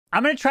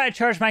I'm going to try to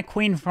charge my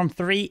queen from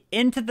 3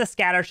 into the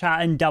scatter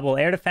shot and double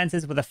air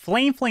defenses with a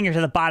flame flinger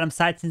to the bottom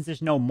side since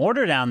there's no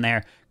mortar down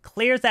there.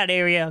 Clears that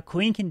area.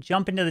 Queen can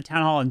jump into the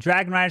town hall and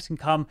dragon riders can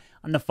come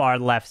on the far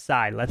left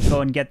side. Let's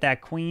go and get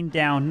that queen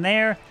down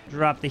there.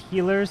 Drop the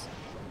healers.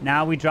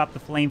 Now we drop the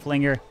flame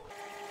flinger.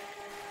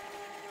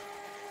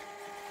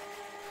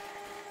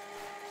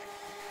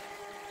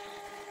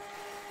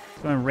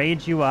 Let's go and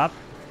rage you up.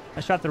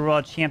 Let's drop the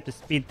Royal Champ to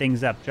speed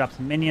things up. Drop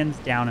some minions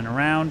down and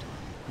around.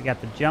 We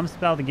got the jump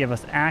spell to give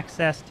us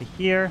access to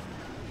here.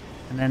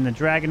 And then the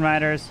Dragon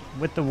Riders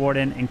with the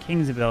Warden and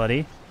King's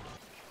ability.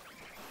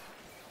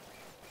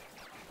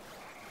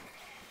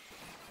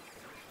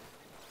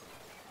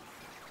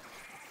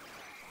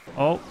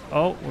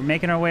 Oh, we're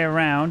making our way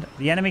around.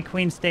 The enemy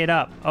queen stayed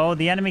up. Oh,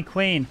 the enemy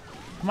queen.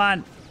 Come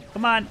on.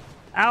 Come on.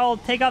 Owl,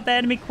 take out the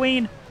enemy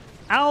queen.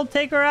 Owl,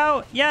 take her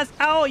out. Yes.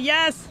 Owl,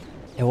 yes.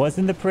 It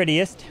wasn't the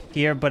prettiest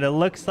here, but it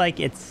looks like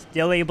it's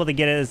still able to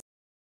get